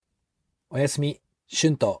おやすみ、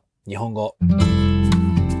春と日本語。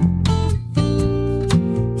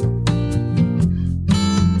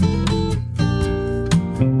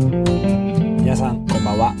皆さん、こん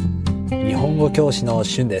ばんは。日本語教師の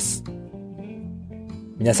春です。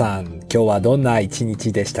皆さん、今日はどんな一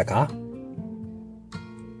日でしたか？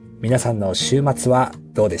皆さんの週末は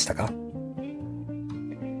どうでしたか？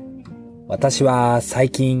私は最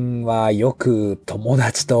近はよく友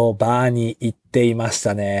達とバーに行っていまし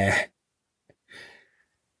たね。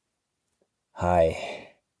はい。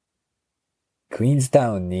クイーンズ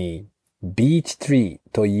タウンにビーチトリー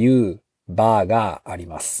というバーがあり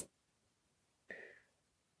ます。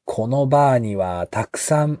このバーにはたく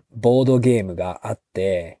さんボードゲームがあっ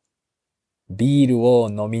て、ビール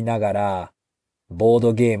を飲みながらボー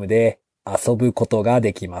ドゲームで遊ぶことが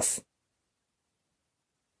できます。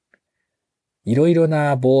いろいろ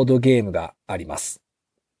なボードゲームがあります。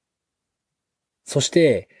そし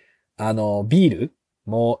て、ビール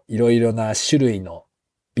もいろいろな種類の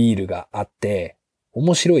ビールがあって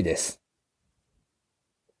面白いです。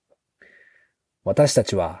私た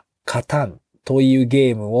ちはカタンという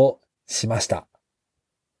ゲームをしました。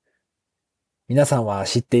皆さんは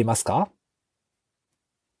知っていますか？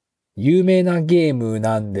有名なゲーム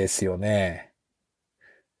なんですよね。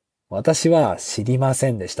私は知りませ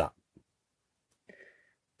んでした。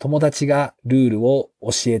友達がルールを教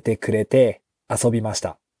えてくれて遊びまし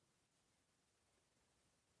た。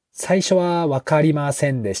最初はわかりま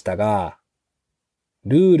せんでしたが、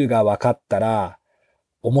ルールがわかったら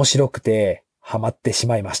面白くてハマってし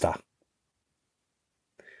まいました。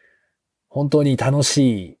本当に楽し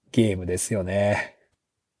いゲームですよね。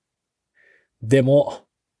でも、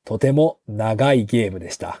とても長いゲームで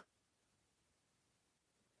した。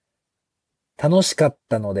楽しかっ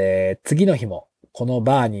たので、次の日もこの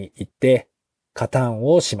バーに行ってカタン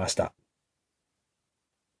をしました。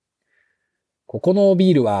ここのビ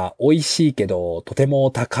ールは美味しいけどとても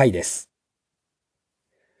高いです。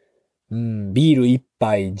ビール一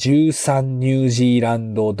杯13ニュージーラ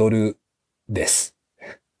ンドドルです。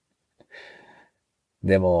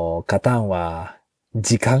でも、カタンは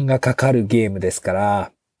時間がかかるゲームですか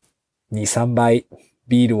ら、2、3倍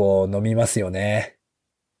ビールを飲みますよね。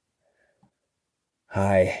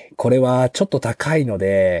はい。これはちょっと高いの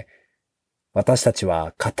で、私たち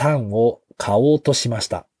はカタンを買おうとしまし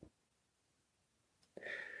た。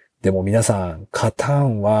でも皆さん、カタ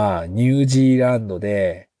ンはニュージーランド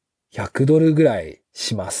で100ドルぐらい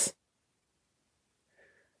します。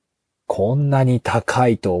こんなに高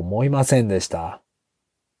いと思いませんでした。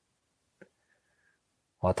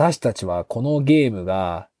私たちはこのゲーム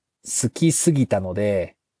が好きすぎたの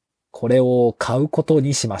で、これを買うこと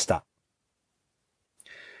にしました。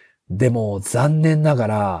でも残念なが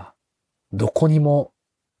ら、どこにも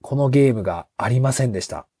このゲームがありませんでし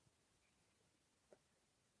た。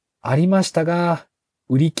ありましたが、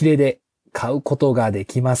売り切れで買うことがで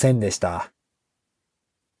きませんでした。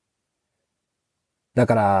だ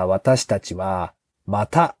から私たちはま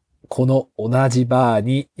たこの同じバー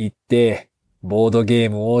に行ってボードゲ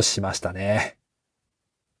ームをしましたね。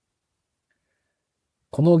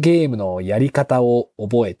このゲームのやり方を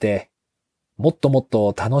覚えてもっともっ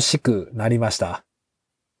と楽しくなりました。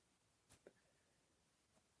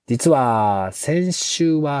実は先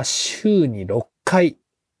週は週に6回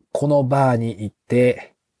このバーに行っ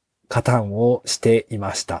てカタンをしてい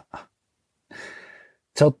ました。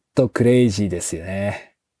ちょっとクレイジーですよ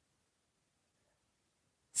ね。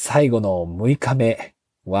最後の6日目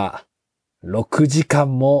は6時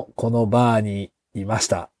間もこのバーにいまし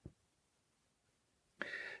た。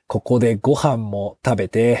ここでご飯も食べ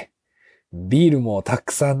て、ビールもた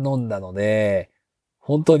くさん飲んだので、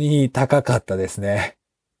本当に高かったですね。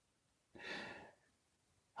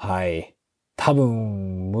はい。多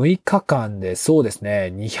分6日間でそうです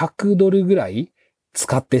ね、200ドルぐらい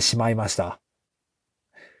使ってしまいました。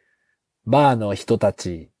バーの人た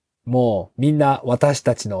ちもみんな私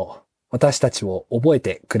たちを覚え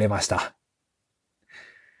てくれました。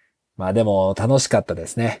まあでも楽しかったで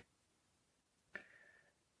すね。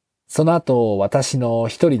その後私の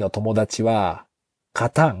一人の友達は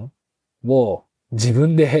カタンを自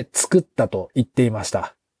分で作ったと言っていまし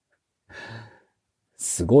た。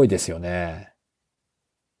すごいですよね。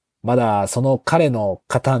まだその彼の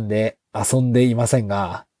カタンで遊んでいません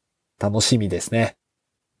が、楽しみですね。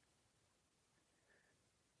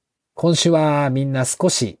今週はみんな少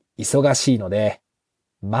し忙しいので、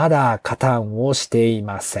まだカタンをしてい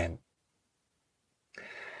ません。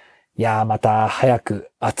いやー、また早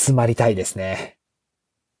く集まりたいですね。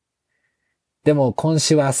でも今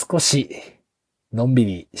週は少しのんび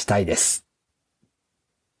りしたいです。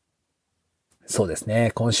そうです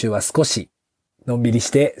ね。今週は少しのんびりし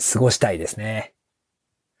て過ごしたいですね。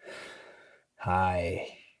はい。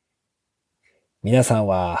皆さん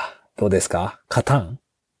はどうですか？カタン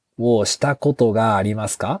をしたことがありま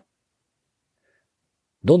すか？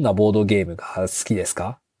どんなボードゲームが好きです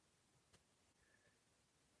か？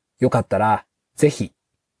よかったら、ぜひ、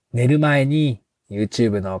寝る前に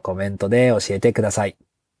YouTube のコメントで教えてください。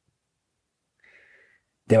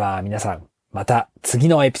では皆さん、また次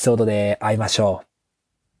のエピソードで会いましょ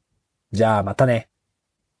う。じゃあまたね。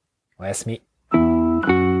おやすみ。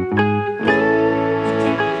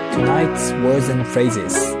Tonight's words and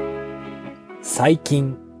phrases. 最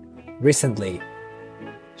近 recently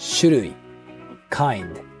種類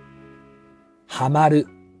kind ハマる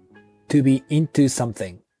to be into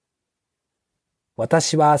something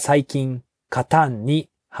私は最近カタンに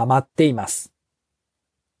ハマっています。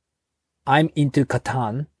I'm into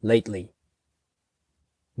Catan lately.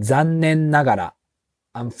 残念ながら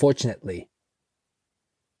unfortunately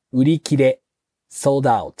売り切れ sold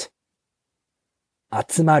out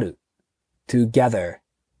集まる to gather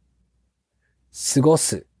過ご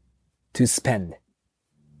す to spend.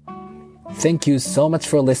 Thank you so much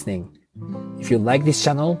for listening. If you like this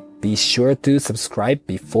channel, be sure to subscribe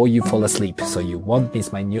before you fall asleep so you won't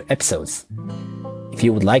miss my new episodes. If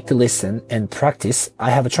you would like to listen and practice, I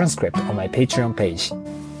have a transcript on my Patreon page.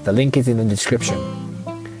 The link is in the description.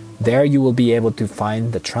 There you will be able to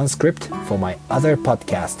find the transcript for my other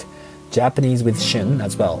podcast, Japanese with Shun,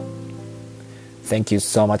 as well. Thank you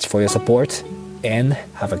so much for your support and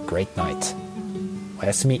have a great night. お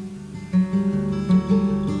やすみ。